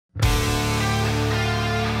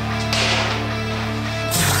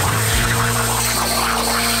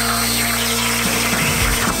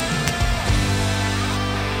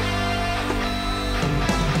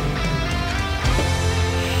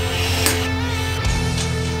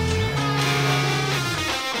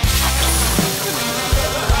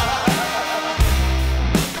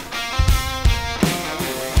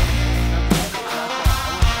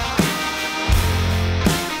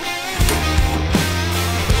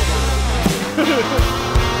All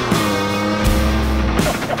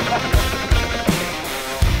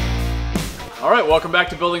right, welcome back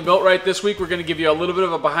to Building BuiltRight. This week we're going to give you a little bit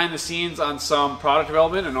of a behind the scenes on some product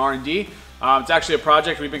development and R&D. It's actually a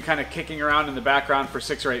project we've been kind of kicking around in the background for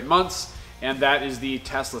 6 or 8 months, and that is the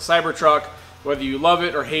Tesla Cybertruck. Whether you love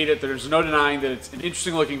it or hate it, there's no denying that it's an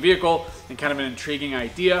interesting looking vehicle and kind of an intriguing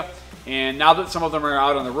idea. And now that some of them are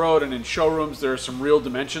out on the road and in showrooms, there are some real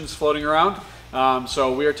dimensions floating around.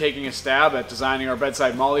 So we are taking a stab at designing our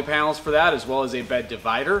bedside MOLLE panels for that, as well as a bed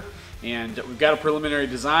divider. And we've got a preliminary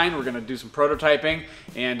design. We're going to do some prototyping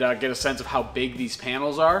and get a sense of how big these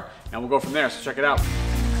panels are, and we'll go from there. So check it out.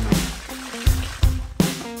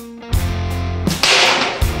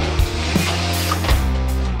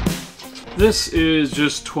 This is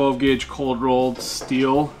just 12 gauge cold rolled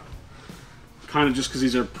steel, kind of just because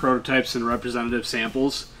these are prototypes and representative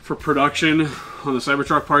samples. For production on the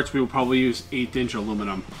Cybertruck parts, we will probably use 1/8"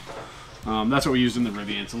 aluminum. That's what we used in the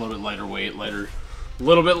Rivian. It's a little bit lighter weight, a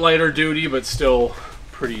little bit lighter duty, but still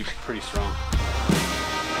pretty strong.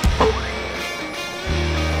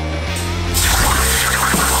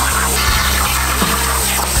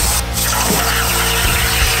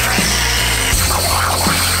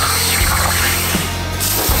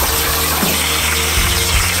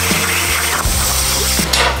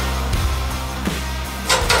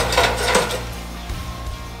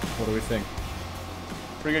 What do we think?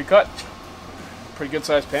 Pretty good cut. Pretty good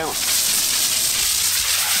sized panel.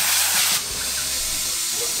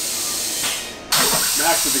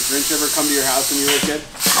 Max, did the Grinch ever come to your house when you were a kid?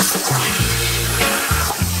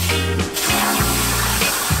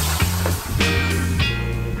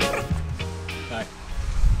 Hi.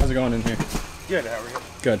 How's it going in here? Good, how are you?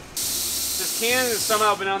 Good. This can has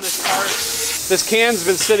somehow been on this cart. This can's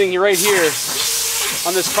been sitting right here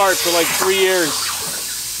on this cart for like 3 years.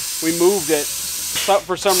 We moved it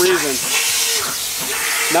for some reason.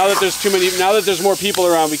 Now that there's more people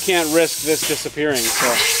around, we can't risk this disappearing. So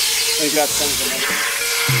I think that's something.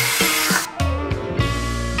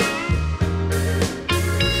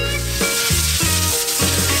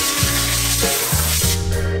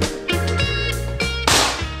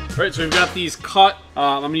 Alright, so we've got these cut.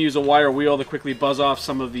 I'm going to use a wire wheel to quickly buzz off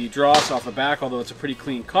some of the dross off the back, although it's a pretty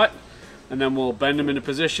clean cut. And then we'll bend them into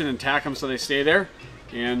position and tack them so they stay there.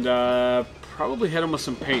 And probably hit them with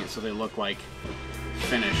some paint so they look like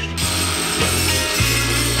finished.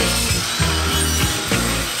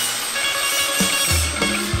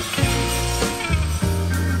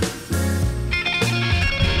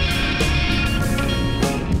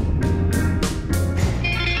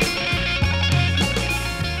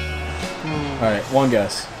 Alright, one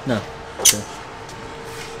guess. No. Okay.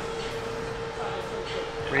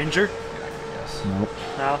 Ranger? Yes. Nope.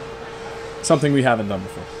 No. Something we haven't done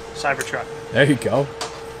before. Cybertruck. There you go.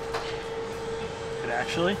 It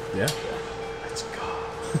actually? Yeah. Let's go.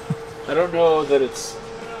 I don't know that it's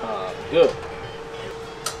good.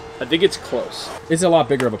 I think it's close. It's a lot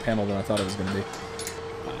bigger of a panel than I thought it was going to be.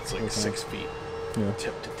 It's like 6 feet, yeah.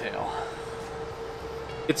 Tip to tail.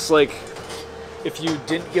 It's like if you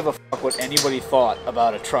didn't give a fuck what anybody thought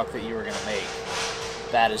about a truck that you were going to make,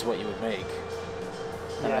 that is what you would make.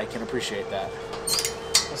 And yeah. I can appreciate that.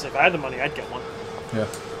 If I had the money, I'd get one. Yeah.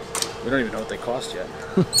 We don't even know what they cost yet.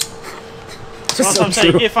 That's what I'm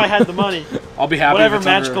saying. If I had the money, I'll be happy. Whatever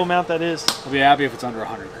magical amount that is. I'll be happy if it's under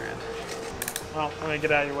 100 grand. Well, I'm gonna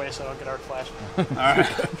get out of your way so I don't get arc flash. All right.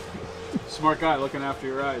 Smart guy looking after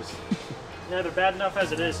your eyes. Yeah, they're bad enough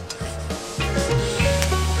as it is.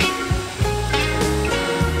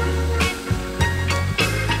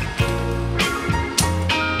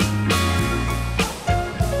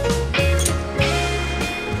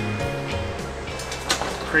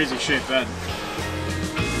 Crazy shaped bed.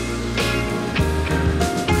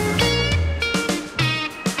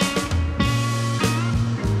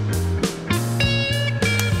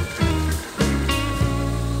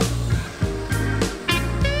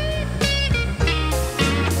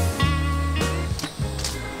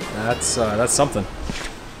 That's something.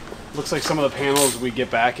 Looks like some of the panels we get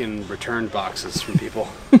back in returned boxes from people.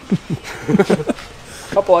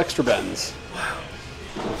 Couple extra bends. Wow.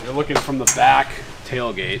 If you're looking from the back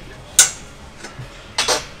tailgate,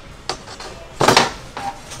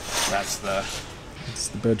 that's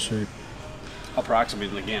the bed shape.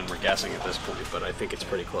 Approximately, again, we're guessing at this point, but I think it's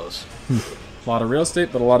pretty close. A lot of real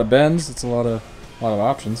estate, but a lot of bends. It's a lot of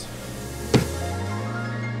options.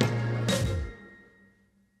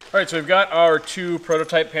 All right, so we've got our 2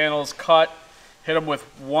 prototype panels cut. Hit them with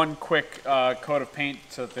one quick coat of paint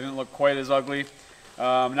so that they didn't look quite as ugly.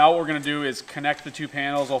 Now what we're going to do is connect the 2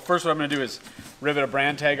 panels. Well, first what I'm going to do is rivet a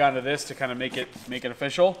brand tag onto this to kind of make it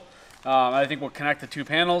official. I think we'll connect the two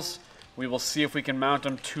panels. We will see if we can mount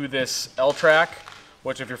them to this L-track,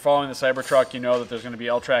 which if you're following the Cybertruck, you know that there's going to be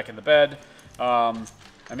L-track in the bed.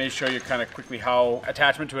 I may show you kind of quickly how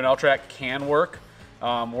attachment to an L-track can work.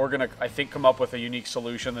 We're going to, I think, come up with a unique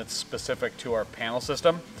solution that's specific to our panel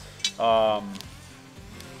system. Yeah,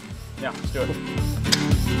 let's do it.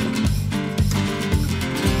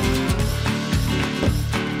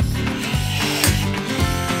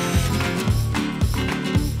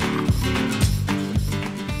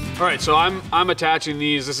 All right, so I'm attaching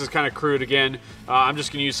these. This is kind of crude again. I'm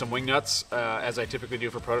just gonna use some wing nuts as I typically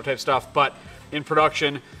do for prototype stuff, but in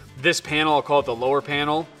production, this panel, I'll call it the lower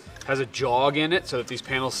panel, has a jog in it so that these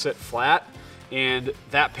panels sit flat, and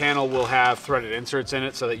that panel will have threaded inserts in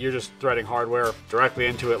it so that you're just threading hardware directly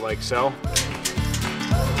into it like so.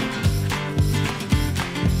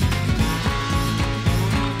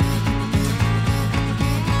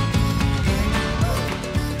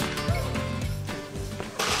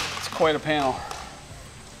 Quite a panel.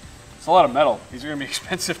 It's a lot of metal. These are going to be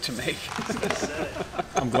expensive to make.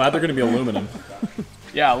 I'm glad they're going to be aluminum.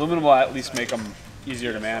 Yeah, aluminum will at least make them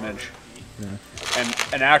easier to manage. Yeah.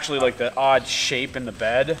 And actually, like the odd shape in the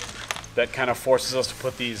bed that kind of forces us to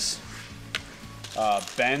put these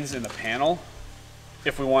bends in the panel,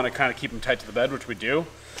 if we want to kind of keep them tight to the bed, which we do,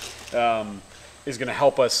 is going to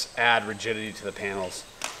help us add rigidity to the panels.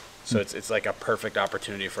 So it's like a perfect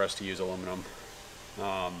opportunity for us to use aluminum.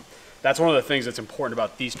 That's one of the things that's important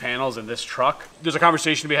about these panels and this truck. There's a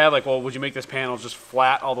conversation to be had like, well, would you make this panel just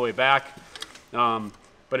flat all the way back?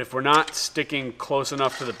 But if we're not sticking close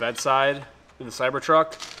enough to the bedside in the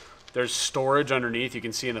Cybertruck, there's storage underneath. You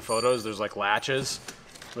can see in the photos, there's like latches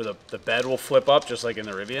where the bed will flip up just like in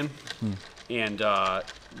the Rivian. And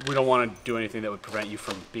we don't want to do anything that would prevent you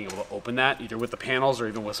from being able to open that, either with the panels or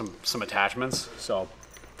even with some attachments. So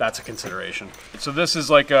that's a consideration. So this is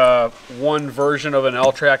like one version of an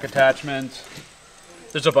L-track attachment.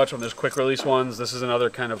 There's a bunch of them. There's quick release ones. This is another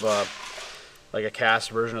kind of like a cast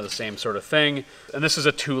version of the same sort of thing. And this is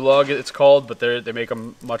a 2-lug, it's called, but they make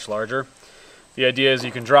them much larger. The idea is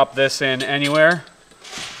you can drop this in anywhere.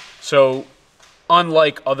 So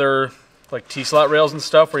unlike other like T-slot rails and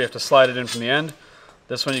stuff where you have to slide it in from the end,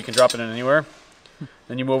 this one you can drop it in anywhere.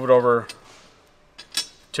 Then you move it over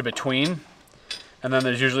to between. And then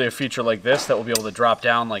there's usually a feature like this that will be able to drop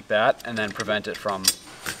down like that and then prevent it from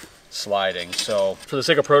sliding. So for the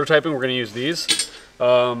sake of prototyping, we're going to use these.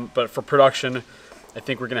 But for production, I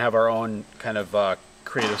think we're going to have our own kind of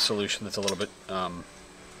creative solution that's a little bit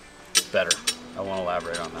better. I won't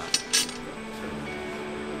elaborate on that.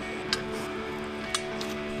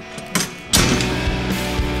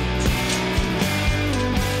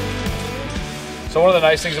 So one of the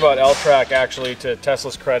nice things about L-track, actually, to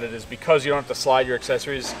Tesla's credit, is because you don't have to slide your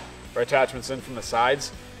accessories or attachments in from the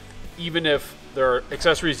sides, even if there are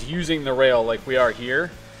accessories using the rail like we are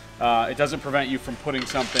here, it doesn't prevent you from putting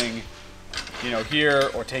something, you know, here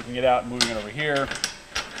or taking it out and moving it over here,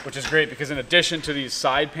 which is great because in addition to these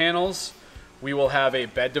side panels, we will have a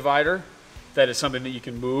bed divider that is something that you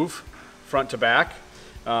can move front to back,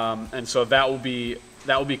 and so that will be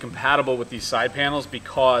compatible with these side panels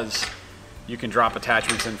because you can drop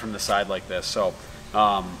attachments in from the side like this. So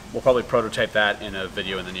we'll probably prototype that in a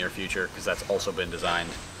video in the near future because that's also been designed.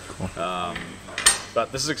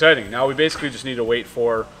 But this is exciting. Now we basically just need to wait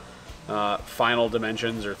for final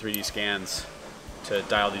dimensions or 3D scans to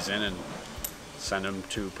dial these in and send them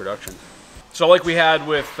to production. So like we had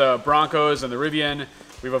with Broncos and the Rivian,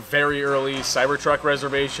 we have a very early Cybertruck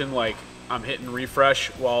reservation. Like I'm hitting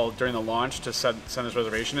refresh during the launch to send this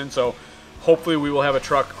reservation in. So hopefully we will have a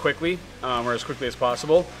truck quickly, or as quickly as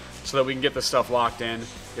possible, so that we can get this stuff locked in.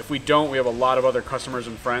 If we don't, we have a lot of other customers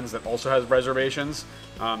and friends that also has reservations.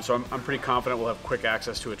 So I'm pretty confident we'll have quick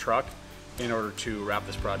access to a truck in order to wrap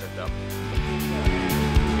this project up.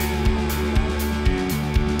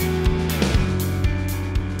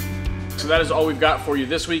 So that is all we've got for you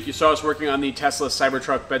this week. You saw us working on the Tesla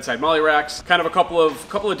Cybertruck bedside MOLLE racks. Kind of a couple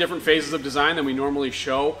of different phases of design than we normally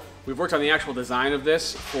show. We've worked on the actual design of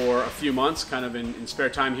this for a few months, kind of in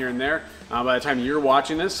spare time here and there. By the time you're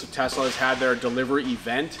watching this, Tesla has had their delivery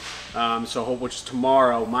event, which is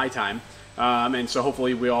tomorrow, my time. And so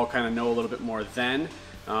hopefully we all kind of know a little bit more then.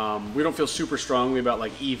 We don't feel super strongly about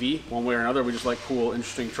like EV one way or another. We just like cool,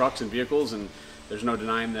 interesting trucks and vehicles, and there's no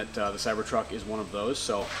denying that the Cybertruck is one of those.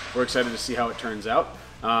 So we're excited to see how it turns out.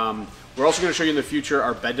 We're also going to show you in the future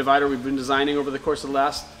our bed divider we've been designing over the course of the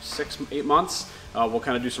last 6-8 months. We'll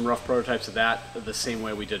kind of do some rough prototypes of that the same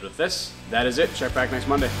way we did with this. That is it. Check back next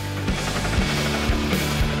Monday.